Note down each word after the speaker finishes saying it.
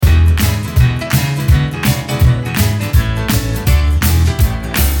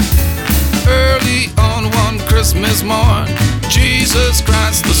Christmas morn, Jesus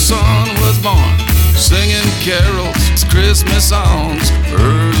Christ the Son was born. Singing carols, Christmas songs,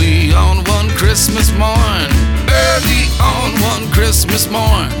 early on one Christmas morn. Early on one Christmas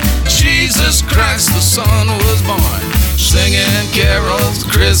morn, Jesus Christ the Son was born. Singing carols,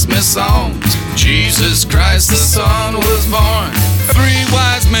 Christmas songs, Jesus Christ the Son was born. Three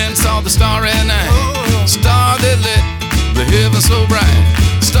wise men saw the starry night, star that lit the heaven so bright.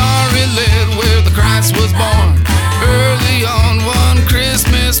 Starry lit where the Christ was born. Early on one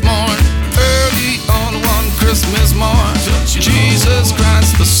Christmas morn, early on one Christmas morn, Jesus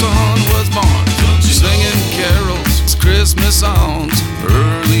Christ the Son was born. Singing carols, Christmas songs,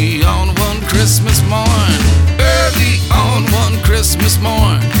 early on one Christmas morn. Early on one Christmas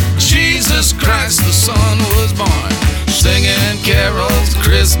morn, Jesus Christ the Son was born. Singing carols,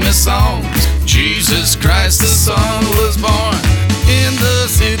 Christmas songs, Jesus Christ the Son was born. In the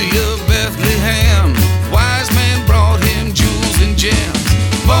city of Bethlehem, wise men brought him jewels and gems.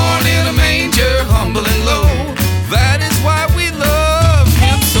 Born in a manger, humble and low, that is why we love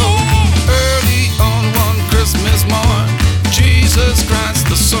him so. Early on one Christmas morn, Jesus Christ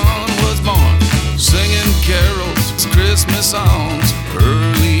the Son was born. Singing carols, Christmas songs,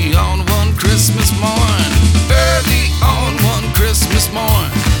 early on one Christmas morn. Early on one Christmas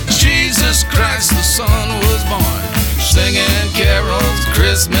morn, Jesus Christ the Son was born. Singing carols,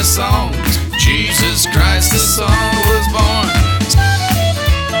 Christmas songs, Jesus Christ the Son was born.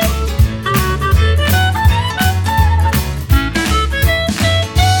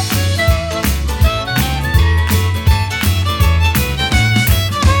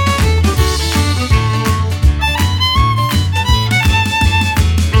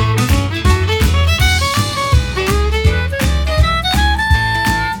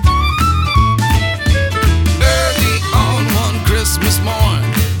 Christmas morn,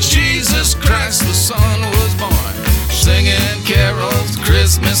 Jesus Christ the Son was born. Singing carols,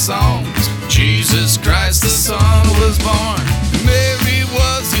 Christmas songs, Jesus Christ the Son was born. Mary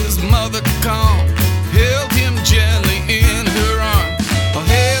was his mother calm, held him gently in her arms. Oh,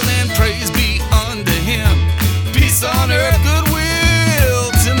 hail and praise be unto him, peace on earth,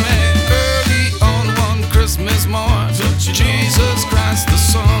 goodwill to man. Early on one Christmas morn, Jesus Christ the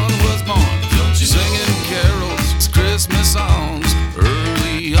Son was born. Singing carols, Christmas songs,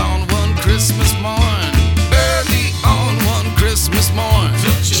 early on one Christmas morn. Early on one Christmas morn,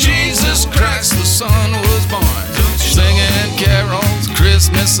 Jesus Christ the Son was born. Singing carols,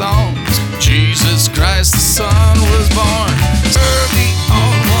 Christmas songs, Jesus Christ the Son was born. Early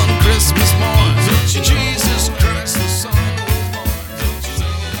on one Christmas morn,